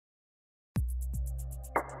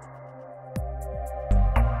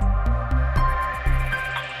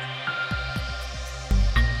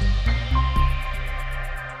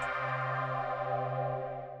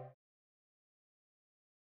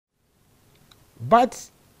But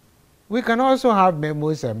we can also have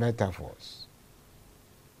memos and metaphors.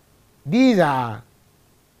 These are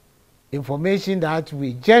information that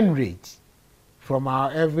we generate from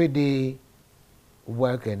our everyday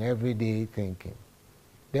work and everyday thinking.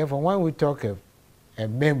 Therefore, when we talk a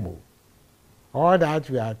memo, all that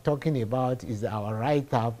we are talking about is our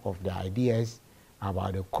write-up of the ideas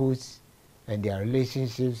about the codes and their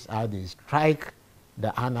relationships, how they strike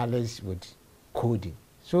the analyst with coding.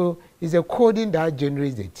 So it's a coding that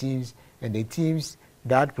generates the teams, and the teams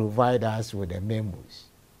that provide us with the memos.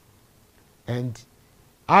 And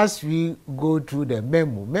as we go through the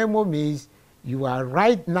memo means you are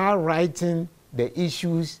now writing the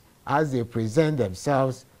issues as they present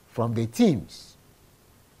themselves from the teams.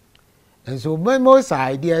 And so memos are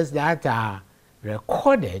ideas that are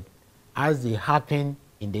recorded as they happen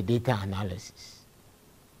in the data analysis.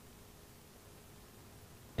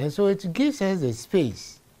 And so it gives us the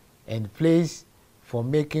space and place for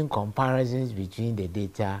making comparisons between the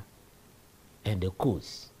data and the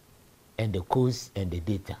codes, and the codes and the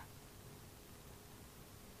data,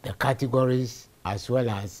 the categories, as well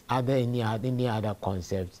as any other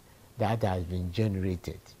concepts that has been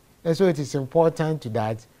generated. And so it is important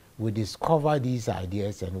that we discover these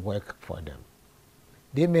ideas and work for them.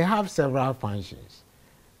 They may have several functions.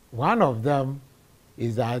 One of them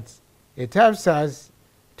is that it helps us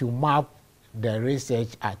to map the research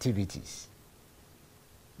activities.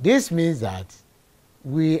 This means that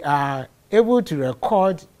we are able to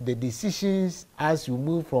record the decisions as we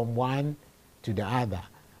move from one to the other,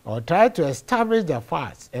 or try to establish the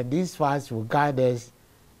facts, and these facts will guide us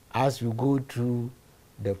as we go through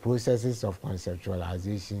the processes of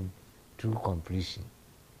conceptualization through completion.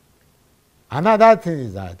 Another thing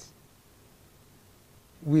is that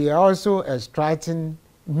we are also extracting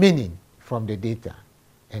meaning from the data,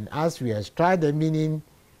 and as we extract the meaning,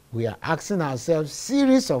 we are asking ourselves a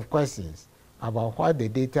series of questions about what the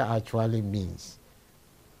data actually means.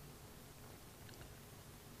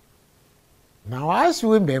 Now, as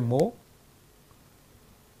we memo,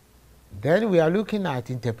 then we are looking at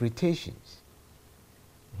interpretations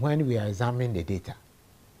when we are examining the data.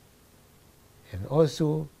 And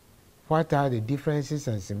also, what are the differences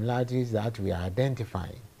and similarities that we are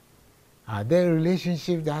identifying? Are there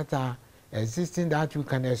relationships that are existing that we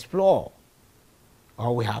can explore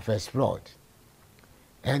or we have explored?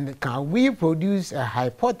 And can we produce a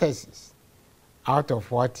hypothesis out of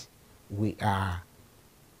what we are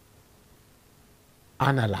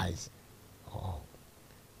analyzing?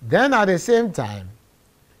 Then at the same time,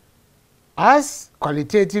 as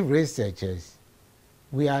qualitative researchers,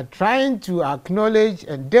 we are trying to acknowledge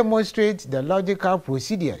and demonstrate the logical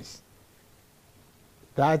procedures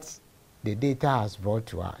that the data has brought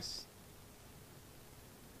to us.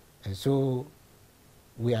 And so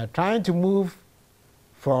we are trying to move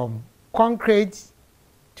from concrete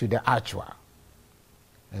to the actual.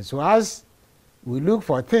 And so as we look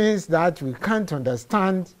for things that we can't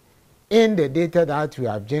understand in the data that we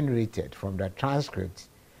have generated from the transcript,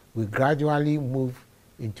 we gradually move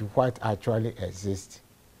into what actually exists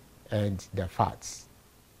and the facts.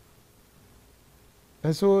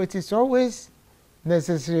 And so it is always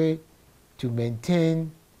necessary to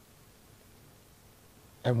maintain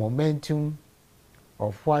a momentum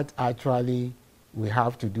of what actually we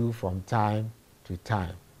have to do from time to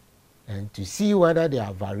time, and to see whether there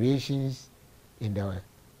are variations in the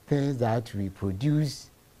things that we produce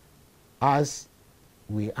as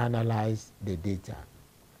we analyze the data.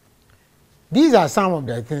 These are some of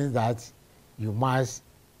the things that you must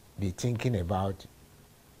be thinking about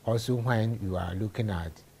also when you are looking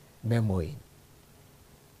at memoing.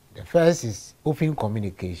 The first is open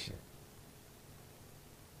communication.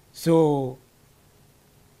 So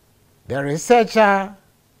the researcher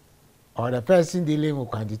or the person dealing with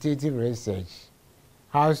quantitative research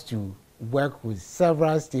has to work with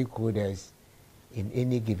several stakeholders in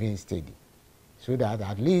any given study, so that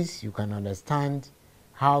at least you can understand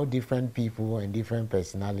how different people and different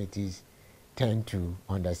personalities tend to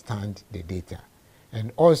understand the data.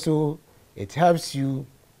 And also it helps you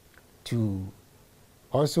to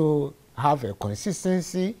also have a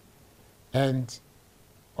consistency and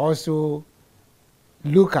also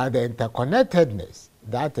look at the interconnectedness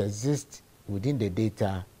that exists within the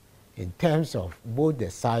data in terms of both the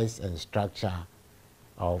size and structure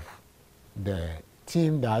of the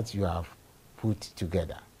team that you have put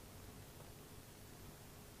together.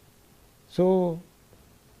 So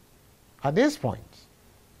at this point,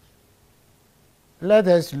 let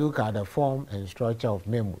us look at the form and structure of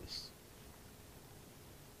memos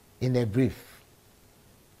in a brief.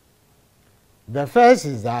 The first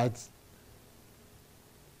is that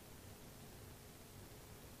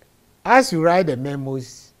As you write the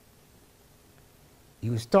memos,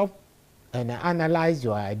 you stop and analyze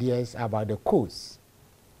your ideas about the course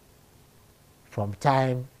from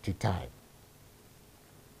time to time.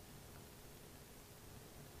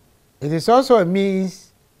 It is also a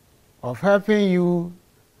means of helping you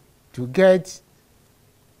to get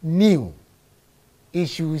new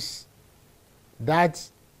issues that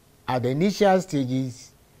at the initial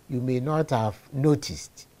stages you may not have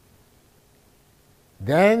noticed.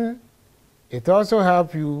 Then it also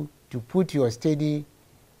helps you to put your study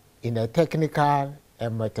in a technical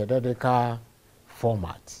and methodological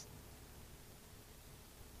format.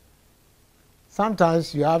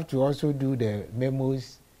 Sometimes you have to also do the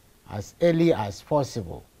memos as early as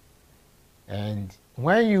possible. And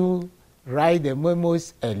when you write the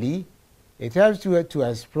memos early, it helps you to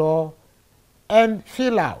explore and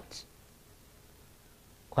fill out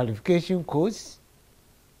qualification codes,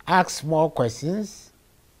 ask more questions,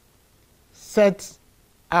 set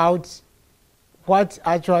out what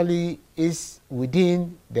actually is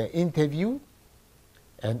within the interview,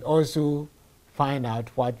 and also find out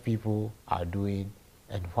what people are doing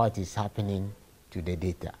and what is happening to the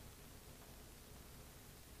data.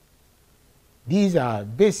 These are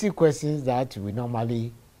basic questions that we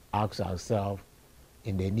normally ask ourselves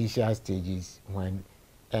in the initial stages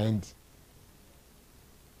and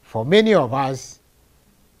for many of us,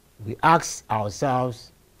 we ask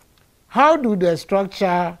ourselves, how do the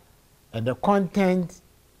structure and the content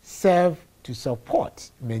serve to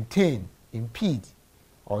support, maintain, impede,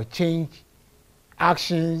 or change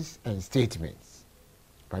actions and statements,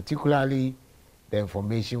 particularly the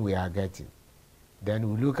information we are getting.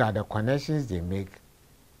 Then we look at the connections they make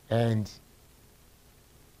and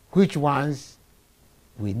which ones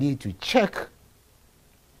we need to check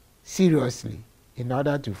seriously in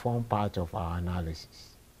order to form part of our analysis.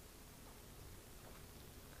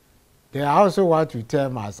 There are also what we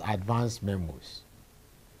term as advanced memos.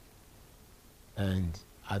 And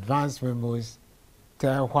advanced memos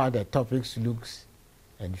tell what the topics looks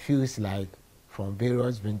and feels like from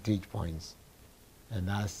various vantage points. And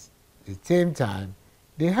at the same time,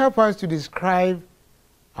 they help us to describe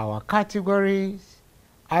our categories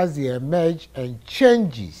as they emerge and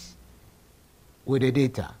changes with the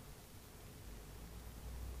data.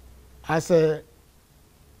 As a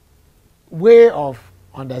way of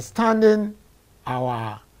understanding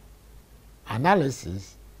our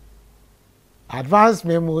analysis, advanced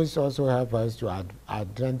memos also help us to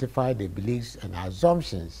identify the beliefs and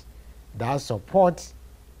assumptions that support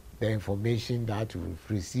the information that we've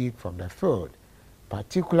received from the field,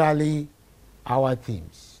 particularly our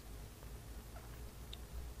themes.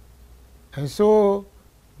 And so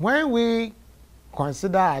when we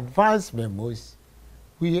consider advanced memos,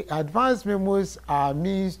 advanced memos are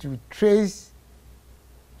means to trace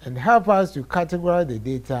and help us to categorize the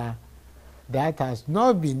data that has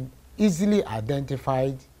not been easily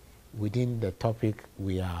identified within the topic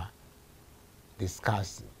we are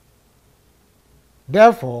discussing.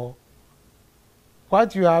 Therefore,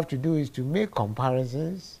 what you have to do is to make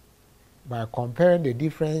comparisons by comparing the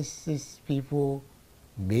differences people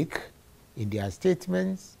make in their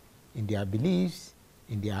statements, in their beliefs,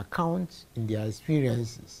 in their accounts, in their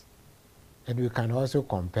experiences. And we can also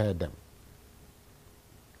compare them.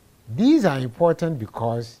 These are important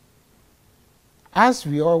because, as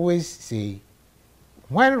we always say,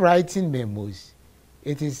 when writing memos,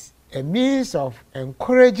 it is a means of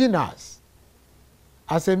encouraging us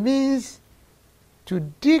as a means to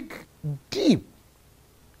dig deep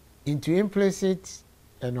into implicit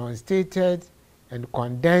and unstated and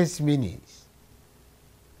condensed meanings.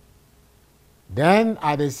 Then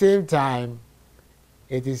at the same time,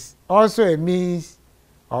 it is also a means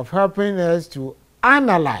of helping us to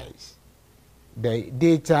analyze the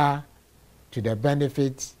data to the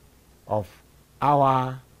benefit of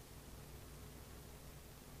our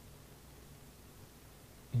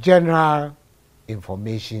general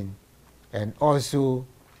information and also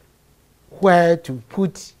where to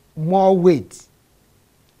put more weight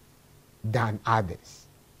than others.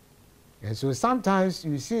 And so sometimes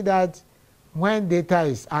you see that when data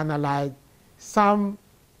is analyzed, some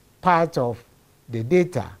part of the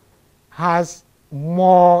data has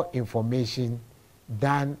more information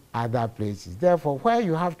than other places. Therefore, where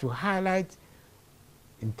you have to highlight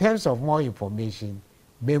in terms of more information,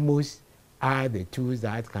 memos are the tools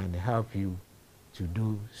that can help you to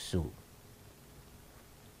do so.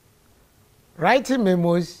 Writing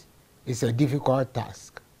memos is a difficult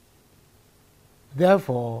task.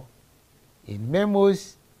 Therefore, in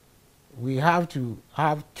memos, we have to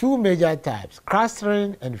have two major types,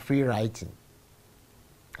 clustering and free writing,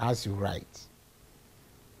 as you write.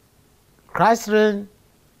 Clustering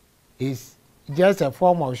is just a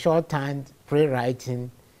form of shorthand free writing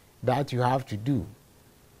that you have to do,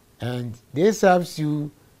 and this helps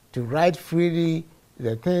you to write freely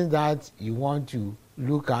the things that you want to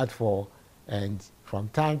look out for, and from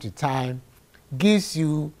time to time gives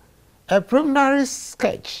you a preliminary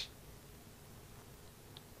sketch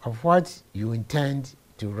of what you intend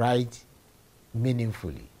to write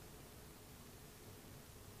meaningfully.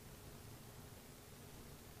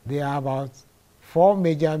 There are about 4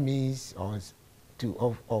 major means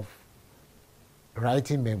of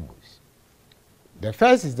writing memos. The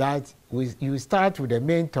first is that you start with the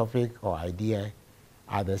main topic or idea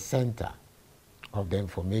at the center of the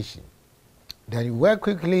information. Then you work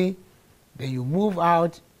quickly, then you move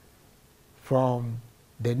out from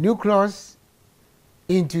the nucleus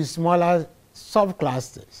into smaller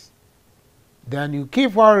subclusters. Then you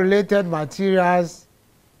keep all related materials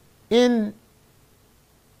in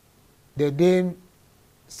the same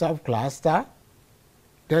subcluster.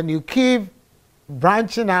 Then you keep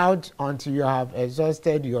branching out until you have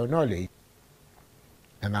exhausted your knowledge.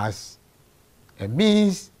 And as a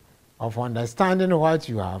means of understanding what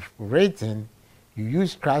you have written, you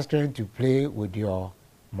use clustering to play with your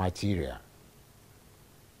material.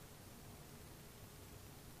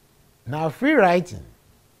 Now, free writing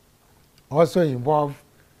also involves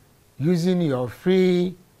using your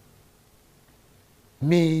free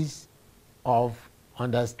means of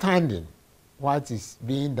understanding what is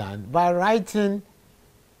being done by writing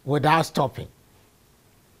without stopping.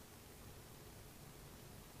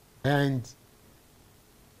 And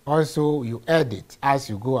also you edit as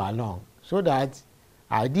you go along, so that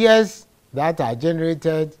ideas that are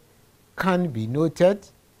generated can be noted.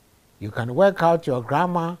 You can work out your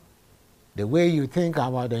grammar, the way you think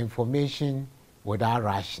about the information without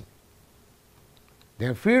rushing.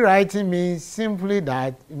 Then free writing means simply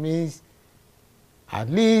that it means at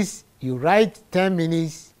least you write 10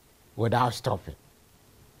 minutes without stopping.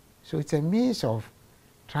 So it's a means of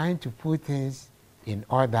trying to put things in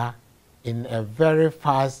order in a very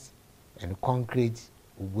fast and concrete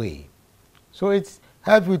way. So it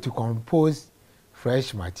helps you to compose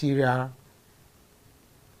fresh material.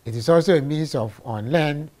 It is also a means of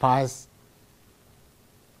unlearn past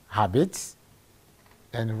habits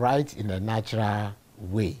and write in a natural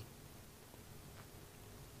way.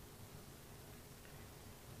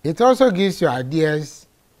 It also gives you ideas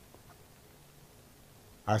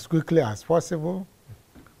as quickly as possible.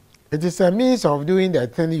 It is a means of doing the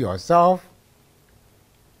thing yourself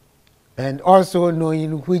and also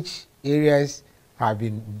knowing which areas have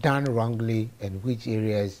been done wrongly and which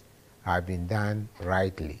areas have been done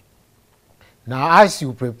rightly. Now, as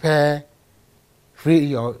you prepare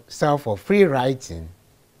yourself for free writing,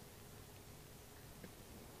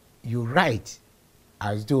 you write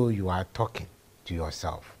as though you are talking to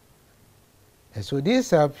yourself. And so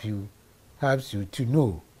this helps you to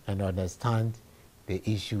know and understand the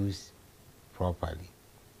issues properly.